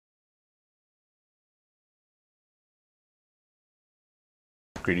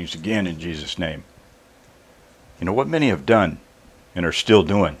Greetings again in Jesus' name. You know, what many have done and are still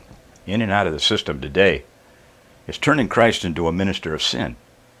doing in and out of the system today is turning Christ into a minister of sin.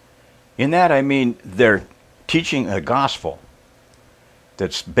 In that, I mean, they're teaching a gospel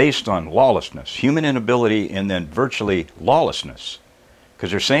that's based on lawlessness, human inability, and then virtually lawlessness.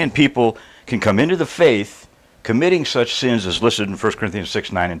 Because they're saying people can come into the faith committing such sins as listed in 1 Corinthians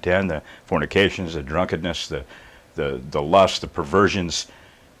 6, 9, and 10, the fornications, the drunkenness, the lust, the perversions,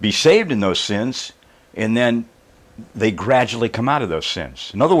 be saved in those sins, and then they gradually come out of those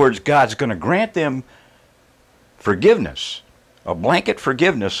sins. In other words, God's going to grant them forgiveness, a blanket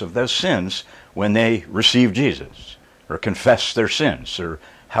forgiveness of those sins when they receive Jesus or confess their sins, or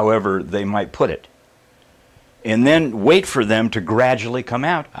however they might put it. And then wait for them to gradually come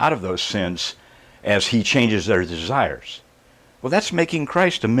out of those sins as he changes their desires. Well, that's making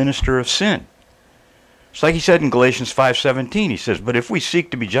Christ a minister of sin. It's like he said in Galatians 5:17. He says, but if we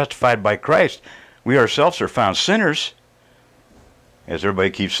seek to be justified by Christ, we ourselves are found sinners. As everybody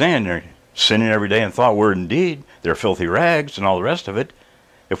keeps saying, they're sinning every day in thought, word, and deed. They're filthy rags and all the rest of it.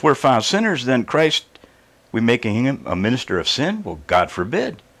 If we're found sinners, then Christ, we making him a minister of sin? Well, God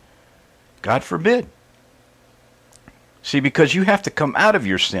forbid. God forbid. See, because you have to come out of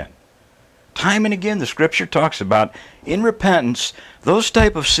your sin. Time and again, the Scripture talks about, in repentance, those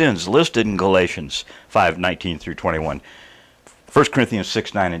type of sins listed in Galatians 5:19 through 21, 1 Corinthians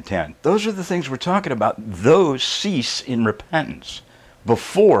 6, 9, and 10. Those are the things we're talking about. Those cease in repentance.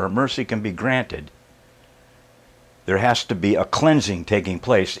 Before mercy can be granted, there has to be a cleansing taking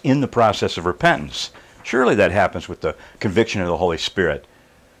place in the process of repentance. Surely that happens with the conviction of the Holy Spirit,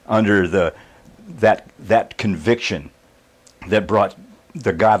 under that conviction that brought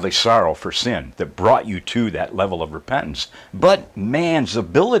the godly sorrow for sin, that brought you to that level of repentance. But man's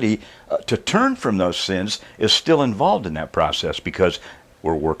ability to turn from those sins is still involved in that process, because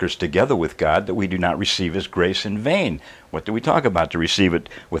we're workers together with God, that we do not receive his grace in vain. What do we talk about? To receive it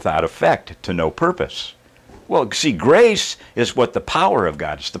without effect, to no purpose. Well, see, grace is what the power of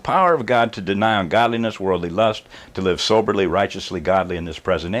God. It's the power of God to deny ungodliness, worldly lust, to live soberly, righteously, godly in this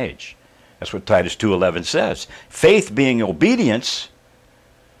present age. That's what Titus 2:11 says. Faith being obedience.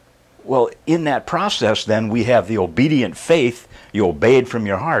 Well, in that process, then, we have the obedient faith. You obeyed from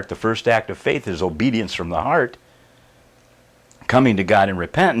your heart. The first act of faith is obedience from the heart, coming to God in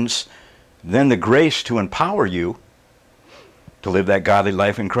repentance. Then the grace to empower you to live that godly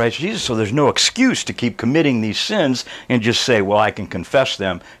life in Christ Jesus. So there's no excuse to keep committing these sins and just say, well, I can confess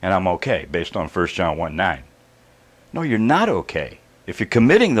them and I'm okay, based on 1 John 1:9. No, you're not okay. If you're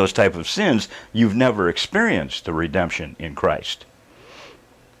committing those type of sins, you've never experienced the redemption in Christ.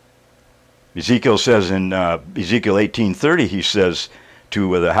 Ezekiel says in Ezekiel 18:30, he says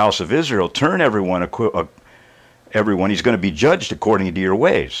to the house of Israel, turn everyone, he's going to be judged according to your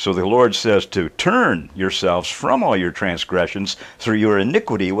ways. So the Lord says to turn yourselves from all your transgressions, through your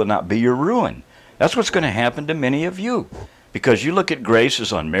iniquity will not be your ruin. That's what's going to happen to many of you, because you look at grace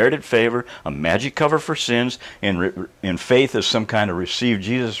as unmerited favor, a magic cover for sins, and faith as some kind of receive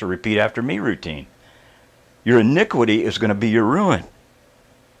Jesus or repeat after me routine. Your iniquity is going to be your ruin.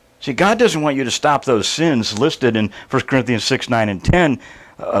 See, God doesn't want you to stop those sins listed in 1 Corinthians 6, 9, and 10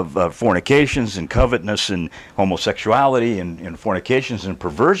 of fornications and covetousness and homosexuality and fornications and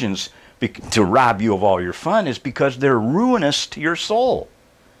perversions to rob you of all your fun, is because they're ruinous to your soul.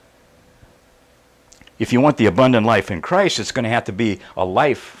 If you want the abundant life in Christ, it's going to have to be a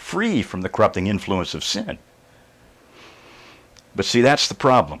life free from the corrupting influence of sin. But see, that's the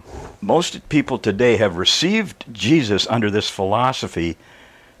problem. Most people today have received Jesus under this philosophy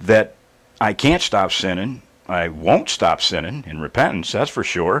that I can't stop sinning, I won't stop sinning in repentance, that's for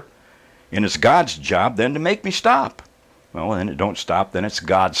sure, and it's God's job then to make me stop. Well, then it don't stop, then it's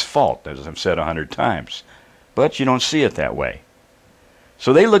God's fault, as I've said 100 times. But you don't see it that way.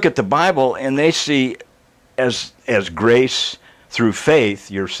 So they look at the Bible and they see as grace through faith,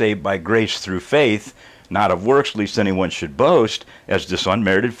 you're saved by grace through faith, not of works, lest anyone should boast, as this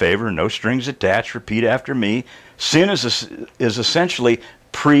unmerited favor, no strings attached, repeat after me. Sin is essentially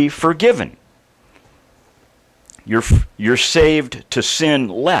pre-forgiven. You're saved to sin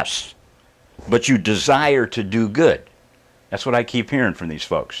less, but you desire to do good. That's what I keep hearing from these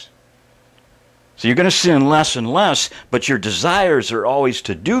folks. So you're going to sin less and less, but your desires are always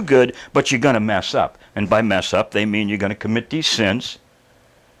to do good, but you're going to mess up. And by mess up, they mean you're going to commit these sins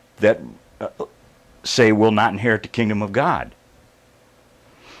that say will not inherit the kingdom of God.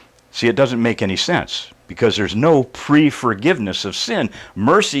 See, it doesn't make any sense, because there's no pre-forgiveness of sin.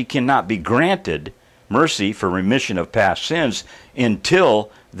 Mercy cannot be granted, mercy for remission of past sins, until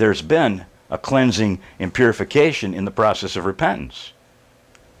there's been a cleansing and purification in the process of repentance.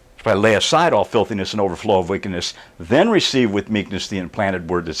 If I lay aside all filthiness and overflow of wickedness, then receive with meekness the implanted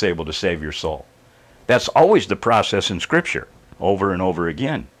word that's able to save your soul. That's always the process in Scripture, over and over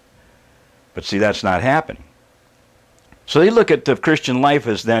again. But see, that's not happening. So they look at the Christian life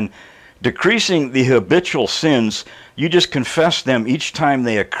as then decreasing the habitual sins. You just confess them each time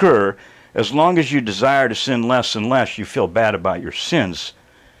they occur. As long as you desire to sin less and less, you feel bad about your sins,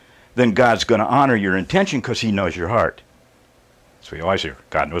 then God's going to honor your intention because He knows your heart. So we always hear,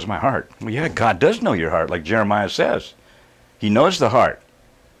 God knows my heart. Well, yeah, God does know your heart, like Jeremiah says. He knows the heart.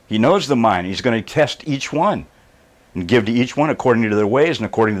 He knows the mind. He's going to test each one and give to each one according to their ways and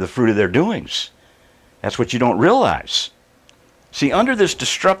according to the fruit of their doings. That's what you don't realize. See, under this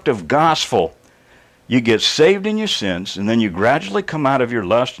destructive gospel, you get saved in your sins, and then you gradually come out of your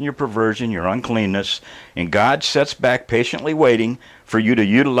lust and your perversion, your uncleanness, and God sits back patiently waiting for you to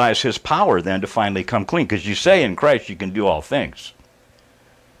utilize His power then to finally come clean. Because you say in Christ you can do all things.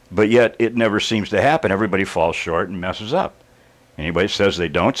 But yet it never seems to happen. Everybody falls short and messes up. Anybody says they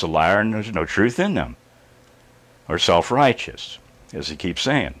don't, it's a liar and there's no truth in them. Or self-righteous, as he keeps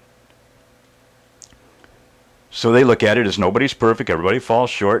saying. So they look at it as nobody's perfect, everybody falls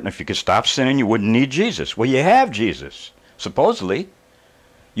short, and if you could stop sinning, you wouldn't need Jesus. Well, you have Jesus, supposedly.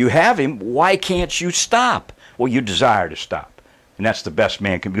 You have Him, why can't you stop? Well, you desire to stop. And that's the best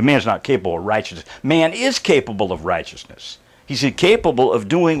man can be. Man's not capable of righteousness. Man is capable of righteousness. He's incapable of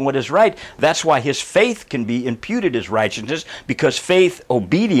doing what is right. That's why his faith can be imputed as righteousness, because faith,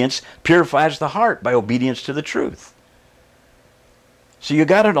 obedience, purifies the heart by obedience to the truth. So you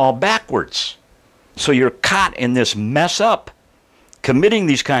got it all backwards. So you're caught in this mess up, committing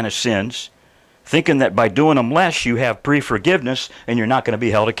these kind of sins, thinking that by doing them less you have pre-forgiveness and you're not going to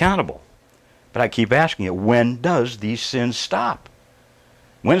be held accountable. But I keep asking you, when does these sins stop?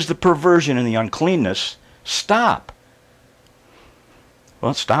 When's the perversion and the uncleanness stop?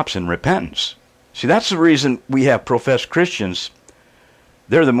 Well, it stops in repentance. See, that's the reason we have professed Christians.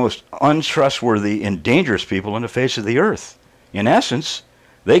 They're the most untrustworthy and dangerous people on the face of the earth. In essence,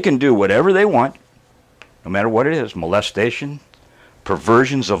 they can do whatever they want, no matter what it is, molestation,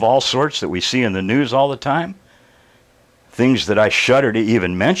 perversions of all sorts that we see in the news all the time, things that I shudder to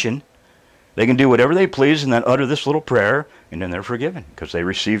even mention. They can do whatever they please and then utter this little prayer, and then they're forgiven because they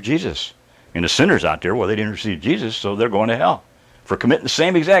received Jesus. And the sinners out there, well, they didn't receive Jesus, so they're going to hell for committing the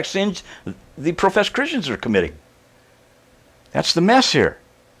same exact sins the professed Christians are committing. That's the mess here.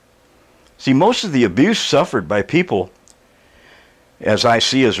 See, most of the abuse suffered by people, as I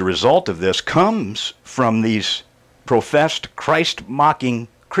see as a result of this, comes from these professed Christ-mocking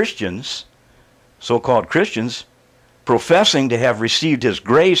Christians, so-called Christians, professing to have received His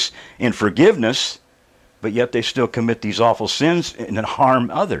grace and forgiveness, but yet they still commit these awful sins and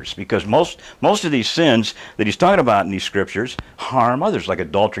harm others, because most of these sins that he's talking about in these scriptures harm others, like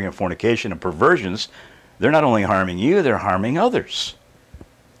adultery and fornication and perversions. They're not only harming you, they're harming others.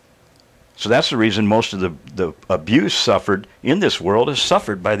 So that's the reason most of the abuse suffered in this world is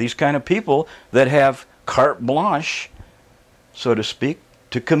suffered by these kind of people that have carte blanche, so to speak,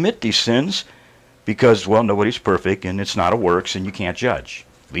 to commit these sins because, well, nobody's perfect and it's not a works and you can't judge.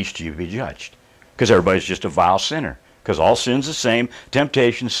 Least you be judged. Because everybody's just a vile sinner. Because all sin's the same.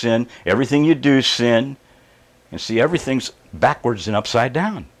 Temptation, sin. Everything you do, sin. And see, everything's backwards and upside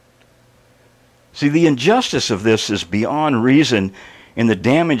down. See, the injustice of this is beyond reason, and the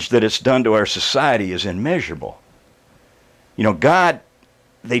damage that it's done to our society is immeasurable. You know, God,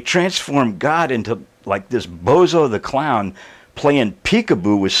 they transform God into like this bozo the clown playing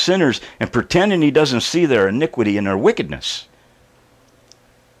peekaboo with sinners and pretending He doesn't see their iniquity and their wickedness.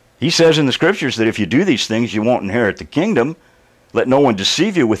 He says in the scriptures that if you do these things, you won't inherit the kingdom. Let no one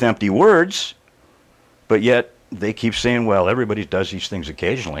deceive you with empty words. But yet, they keep saying, well, everybody does these things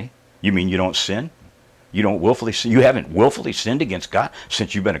occasionally. You mean you don't sin? You don't willfully sin? You haven't willfully sinned against God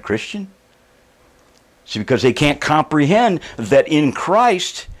since you've been a Christian? See, because they can't comprehend that in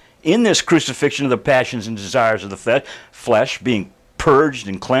Christ, in this crucifixion of the passions and desires of the flesh, being purged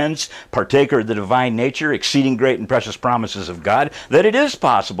and cleansed, partaker of the divine nature, exceeding great and precious promises of God, that it is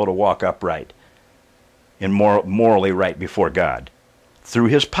possible to walk upright and morally right before God through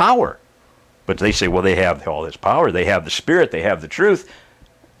His power. But they say, well, they have all this power, they have the Spirit, they have the truth,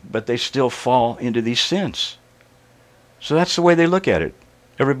 but they still fall into these sins. So that's the way they look at it.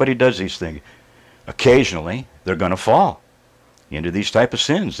 Everybody does these things. Occasionally, they're going to fall into these type of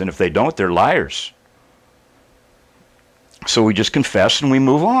sins, and if they don't, they're liars. So we just confess and we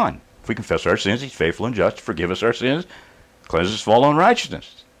move on. If we confess our sins, He's faithful and just to forgive us our sins, cleanse us of all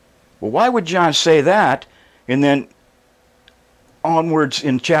unrighteousness. Well, why would John say that? And then onwards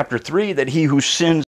in chapter 3, that he who sins